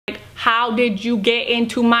How did you get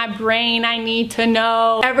into my brain? I need to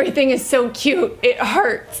know. Everything is so cute, it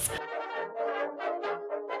hurts.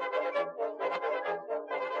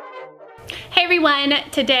 Hey everyone,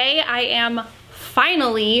 today I am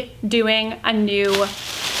finally doing a new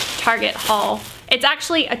Target haul. It's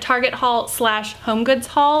actually a Target haul slash home goods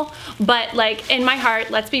haul, but like in my heart,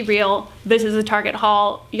 let's be real, this is a Target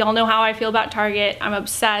haul. Y'all know how I feel about Target. I'm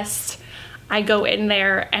obsessed. I go in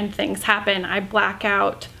there and things happen. I black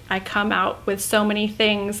out. I come out with so many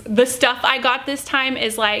things. The stuff I got this time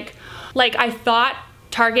is like I thought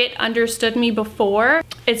Target understood me before.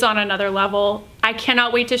 It's on another level. I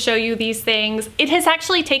cannot wait to show you these things. It has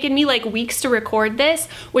actually taken me like weeks to record this,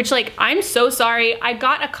 which like, I'm so sorry. I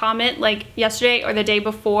got a comment like yesterday or the day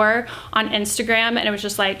before on Instagram and it was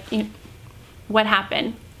just like, what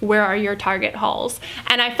happened? Where are your Target hauls?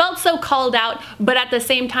 And I felt so called out, but at the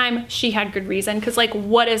same time, she had good reason. Cause like,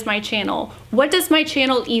 what is my channel? What does my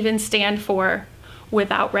channel even stand for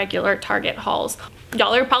without regular Target hauls?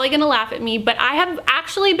 Y'all are probably gonna laugh at me, but I have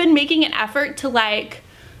actually been making an effort to like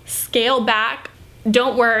scale back.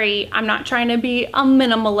 Don't worry, I'm not trying to be a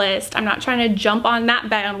minimalist. I'm not trying to jump on that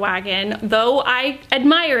bandwagon, though I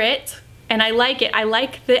admire it and I like it. I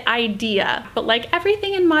like the idea, but like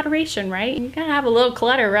everything in moderation, right? You gotta have a little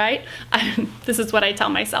clutter, right? This is what I tell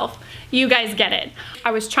myself. You guys get it.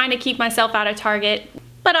 I was trying to keep myself out of Target,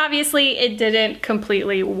 but obviously it didn't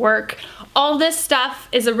completely work. All this stuff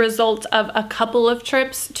is a result of a couple of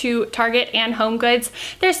trips to Target and Home Goods.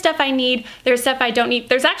 There's stuff I need, there's stuff I don't need.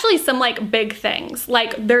 There's actually some like big things.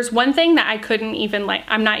 Like there's one thing that I couldn't even like,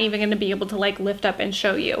 I'm not even gonna be able to like lift up and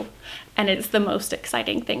show you. And it's the most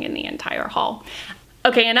exciting thing in the entire haul.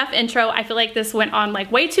 Okay, enough intro. I feel like this went on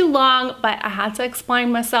like way too long, but I had to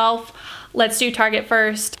explain myself. Let's do Target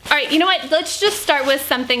first. All right, you know what? Let's just start with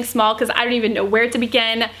something small because I don't even know where to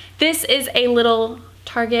begin. This is a little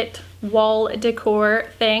Target wall decor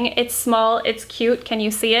thing. It's small, it's cute. Can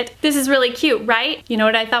you see it? This is really cute, right? You know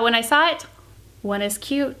what I thought when I saw it? One is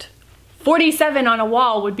cute. 47 on a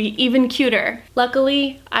wall would be even cuter.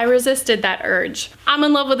 Luckily, I resisted that urge. I'm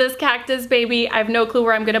in love with this cactus, baby. I have no clue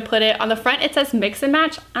where I'm gonna put it. On the front, it says mix and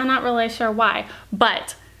match. I'm not really sure why,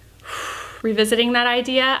 but revisiting that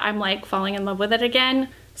idea, I'm like falling in love with it again.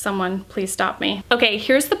 Someone please stop me. Okay,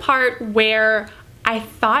 here's the part where I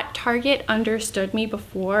thought Target understood me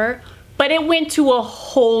before, but it went to a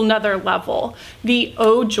whole nother level. The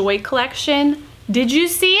Oh Joy collection. Did you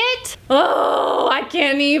see it? Oh, I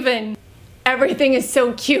can't even. Everything is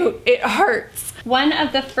so cute, it hurts. One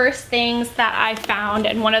of the first things that I found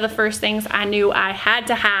and one of the first things I knew I had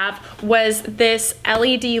to have was this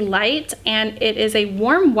LED light, and it is a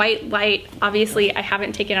warm white light. Obviously, I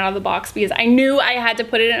haven't taken it out of the box because I knew I had to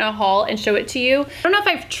put it in a haul and show it to you. I don't know if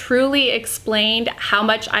I've truly explained how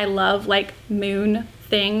much I love like moon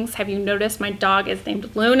things. Have you noticed my dog is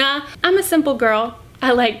named Luna? I'm a simple girl.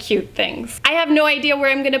 I like cute things. I have no idea where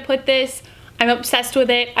I'm gonna put this. I'm obsessed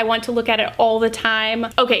with it. I want to look at it all the time.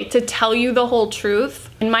 Okay, to tell you the whole truth,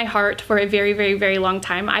 in my heart for a very, very, very long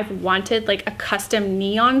time, I've wanted like a custom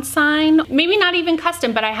neon sign. Maybe not even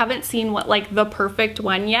custom, but I haven't seen what like the perfect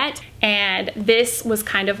one yet. And this was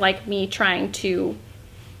kind of like me trying to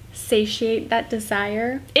satiate that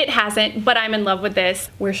desire. It hasn't, but I'm in love with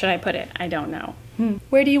this. Where should I put it? I don't know.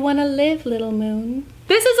 Where do you want to live, little moon?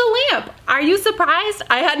 This is a lamp. Are you surprised?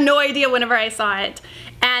 I had no idea whenever I saw it.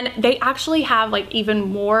 And they actually have like even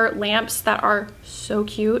more lamps that are so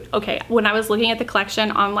cute. Okay, when I was looking at the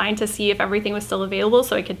collection online to see if everything was still available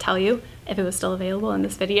so I could tell you if it was still available in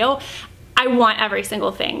this video, I want every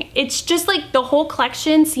single thing. It's just like the whole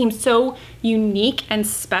collection seems so unique and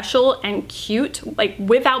special and cute, like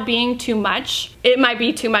without being too much. It might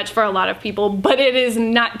be too much for a lot of people, but it is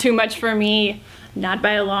not too much for me. Not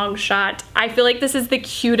by a long shot. I feel like this is the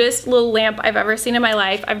cutest little lamp I've ever seen in my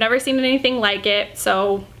life. I've never seen anything like it,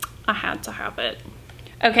 so I had to have it.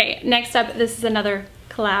 Okay, next up, this is another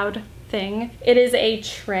cloud thing. It is a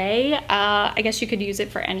tray. I guess you could use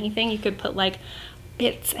it for anything. You could put like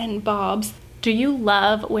bits and bobs. Do you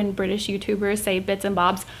love when British YouTubers say bits and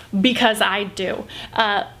bobs? Because I do.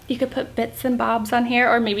 You could put bits and bobs on here,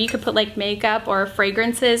 or maybe you could put like makeup or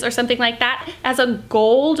fragrances or something like that. It has a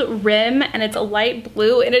gold rim and it's a light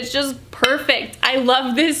blue and it's just perfect. I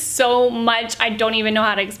love this so much. I don't even know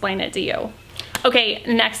how to explain it to you. Okay,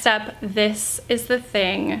 next up, this is the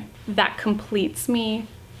thing that completes me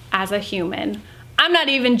as a human. I'm not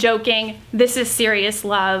even joking. This is serious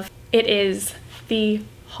love. It is the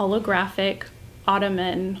holographic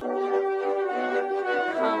ottoman.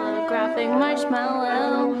 Holographic marshmallow.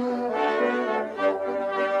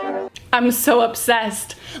 I'm so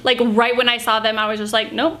obsessed. Like right when I saw them, I was just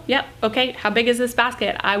like, nope, yep, okay, how big is this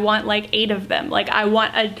basket? I want like 8 of them. Like I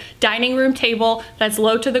want a dining room table that's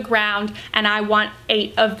low to the ground, and I want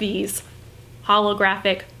 8 of these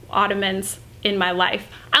holographic ottomans in my life.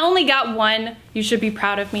 I only got 1. You should be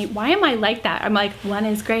proud of me. Why am I like that? I'm like, 1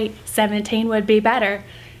 is great, 17 would be better.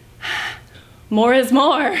 More is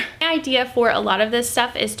more. My idea for a lot of this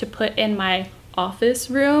stuff is to put in my office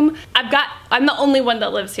room. I'm the only one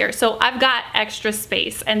that lives here, so I've got extra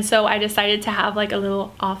space, and so I decided to have like a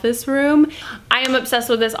little office room. I am obsessed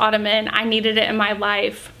with this ottoman. I needed it in my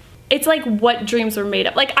life. It's like what dreams were made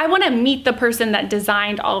of. Like I want to meet the person that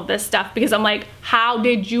designed all of this stuff, because I'm like, how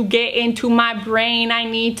did you get into my brain? I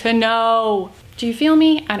need to know. Do you feel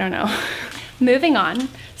me? I don't know. Moving on.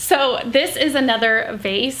 So this is another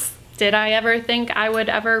vase. Did I ever think I would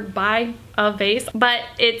ever buy a vase? But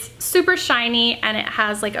it's super shiny, and it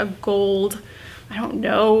has like a gold, I don't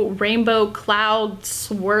know, rainbow cloud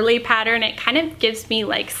swirly pattern. It kind of gives me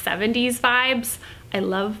like 70s vibes. I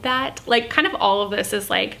love that. Like kind of all of this is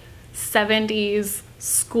like 70s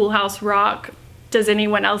schoolhouse rock. Does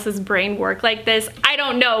anyone else's brain work like this? I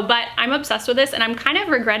don't know, but I'm obsessed with this, and I'm kind of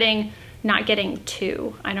regretting not getting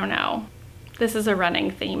 2. I don't know. This is a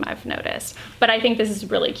running theme I've noticed, but I think this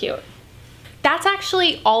is really cute. That's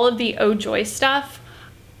actually all of the Oh Joy stuff.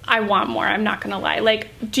 I want more, I'm not gonna lie. Like,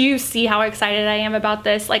 do you see how excited I am about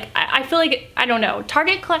this? Like, I feel like, I don't know,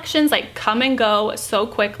 Target collections like come and go so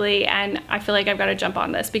quickly, and I feel like I've gotta jump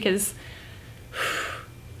on this because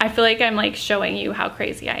I feel like I'm like showing you how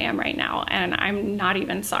crazy I am right now, and I'm not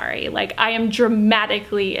even sorry. Like, I am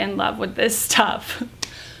dramatically in love with this stuff.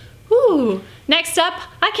 Ooh, next up,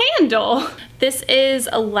 a candle. This is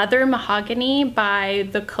a leather mahogany by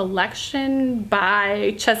The Collection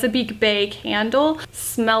by Chesapeake Bay Candle.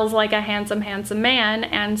 Smells like a handsome, handsome man,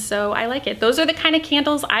 and so I like it. Those are the kind of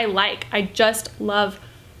candles I like. I just love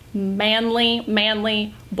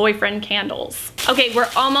manly boyfriend candles. Okay, we're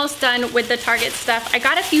almost done with the Target stuff. I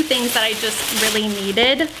got a few things that I just really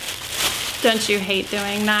needed. Don't you hate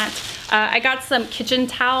doing that? I got some kitchen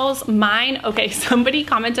towels. Mine, okay, somebody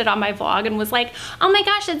commented on my vlog and was like, oh my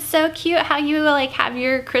gosh, it's so cute how you like have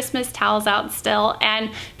your Christmas towels out still.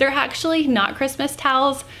 And they're actually not Christmas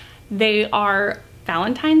towels. They are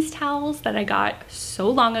Valentine's towels that I got so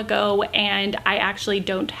long ago, and I actually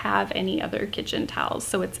don't have any other kitchen towels.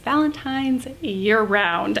 So it's Valentine's year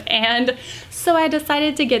round. And so I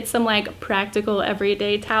decided to get some like practical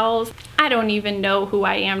everyday towels. I don't even know who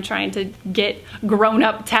I am trying to get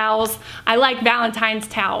grown-up towels. I like Valentine's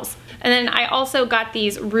towels. And then I also got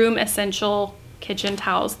these room essential kitchen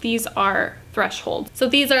towels. These are Threshold. So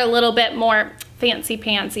these are a little bit more fancy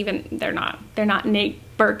pants. Even they're not Nate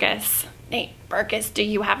Berkus. Nate Berkus, do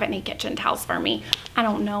you have any kitchen towels for me? I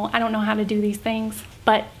don't know how to do these things,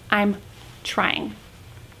 but I'm trying.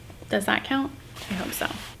 Does that count? I hope so.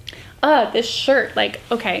 This shirt, like,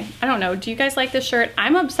 okay, I don't know. Do you guys like this shirt?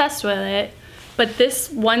 I'm obsessed with it, but this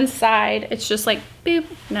one side, it's just like, boop,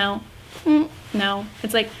 no, no.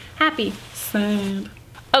 It's like happy, sad.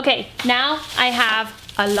 Okay, now I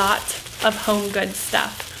have a lot of home goods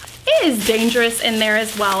stuff. It is dangerous in there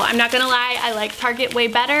as well. I'm not gonna lie, I like Target way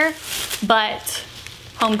better, but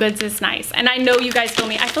Home Goods is nice. And I know you guys feel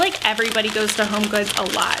me. I feel like everybody goes to Home Goods a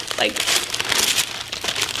lot. Like,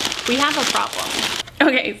 we have a problem.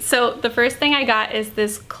 Okay, so the first thing I got is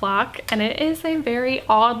this clock, and it is a very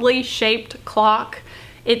oddly shaped clock.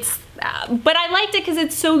 It's, but I liked it because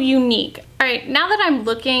it's so unique. All right, now that I'm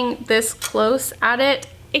looking this close at it,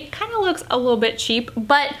 it kind of looks a little bit cheap,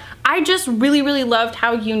 but I just really loved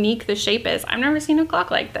how unique the shape is. I've never seen a clock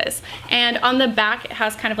like this. And on the back, it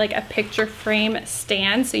has kind of like a picture frame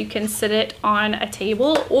stand, so you can sit it on a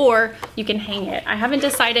table or you can hang it. I haven't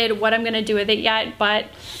decided what I'm gonna do with it yet, but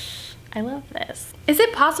I love this. Is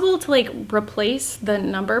it possible to like replace the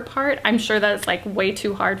number part? I'm sure that's like way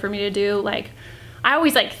too hard for me to do. Like, I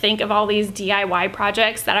always like think of all these DIY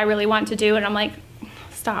projects that I really want to do, and I'm like,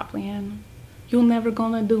 stop, Leanne. You're never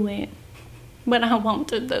gonna do it, but I want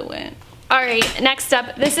to do it. All right, next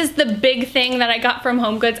up, this is the big thing that I got from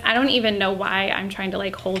Home Goods. I don't even know why I'm trying to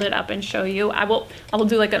like hold it up and show you. I will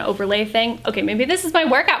do like an overlay thing. Okay, maybe this is my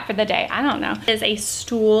workout for the day. I don't know. It is a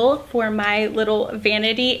stool for my little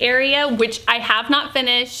vanity area, which I have not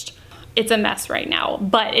finished. It's a mess right now,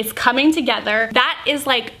 but it's coming together. That is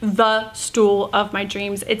like the stool of my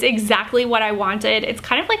dreams. It's exactly what I wanted. It's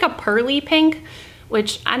kind of like a pearly pink,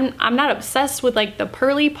 which I'm not obsessed with like the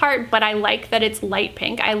pearly part, but I like that it's light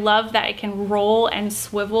pink. I love that it can roll and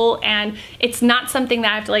swivel, and it's not something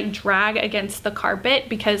that I have to like drag against the carpet,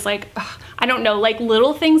 because like, I don't know, like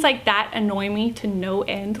little things like that annoy me to no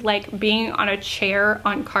end. Like being on a chair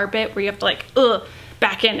on carpet where you have to like,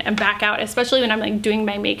 back in and back out, especially when I'm like doing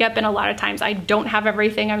my makeup, and a lot of times I don't have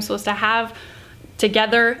everything I'm supposed to have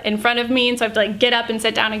together in front of me, and so I have to like get up and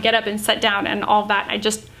sit down and get up and sit down and all that.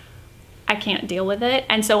 I can't deal with it.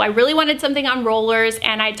 And so I really wanted something on rollers,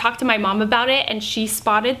 and I talked to my mom about it and she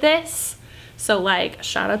spotted this. So like,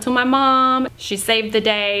 shout out to my mom. She saved the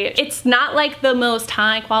day. It's not like the most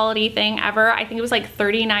high quality thing ever. I think it was like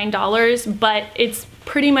 $39, but it's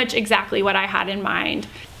pretty much exactly what I had in mind.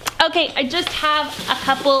 Okay, I just have a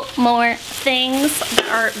couple more things that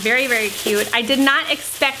are very, very cute. I did not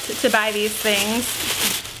expect to buy these things.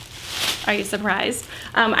 Are you surprised?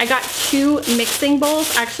 I got 2 mixing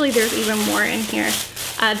bowls. Actually, there's even more in here.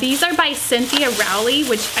 These are by Cynthia Rowley,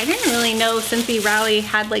 which I didn't really know Cynthia Rowley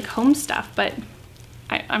had like home stuff, but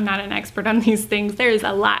I'm not an expert on these things. There's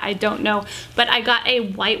a lot I don't know, but I got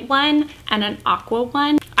a white one and an aqua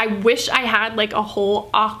one. I wish I had like a whole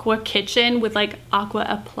aqua kitchen with like aqua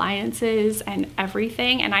appliances and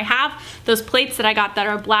everything. And I have those plates that I got that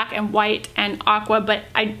are black and white and aqua, but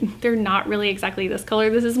they're not really exactly this color.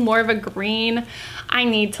 This is more of a green. I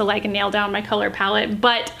need to like nail down my color palette,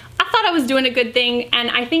 but I thought I was doing a good thing. And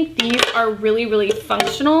I think these are really, really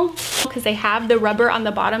functional because they have the rubber on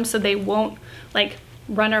the bottom so they won't like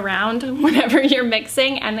run around whenever you're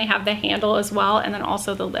mixing, and they have the handle as well, and then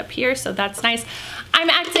also the lip here, so that's nice. I'm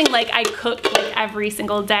acting like I cook like every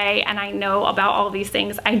single day and I know about all these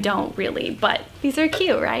things. I don't really, but these are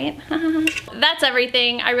cute, right? That's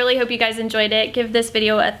everything. I really hope you guys enjoyed it. Give this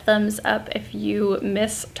video a thumbs up if you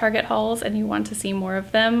miss Target hauls and you want to see more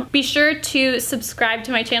of them. Be sure to subscribe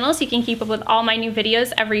to my channel so you can keep up with all my new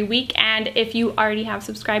videos every week, and if you already have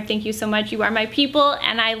subscribed, thank you so much. You are my people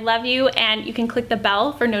and I love you, and you can click the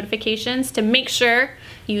bell for notifications to make sure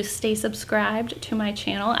you stay subscribed to my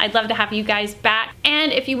channel. I'd love to have you guys back.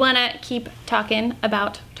 And if you want to keep talking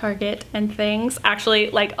about Target and things, actually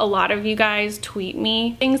like a lot of you guys tweet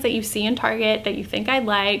me things that you see in Target that you think I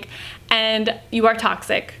like, and you are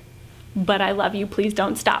toxic, but I love you. Please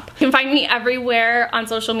don't stop. You can find me everywhere on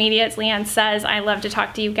social media. It's LeighAnnSays. I love to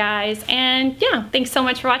talk to you guys, and yeah, thanks so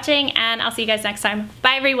much for watching, and I'll see you guys next time.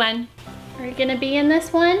 Bye everyone. Are you gonna be in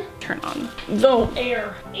this one? Turn on the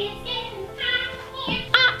air. It's getting hot here.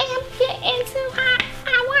 I am getting too hot.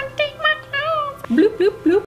 I want to take my clothes. Bloop, bloop, bloop.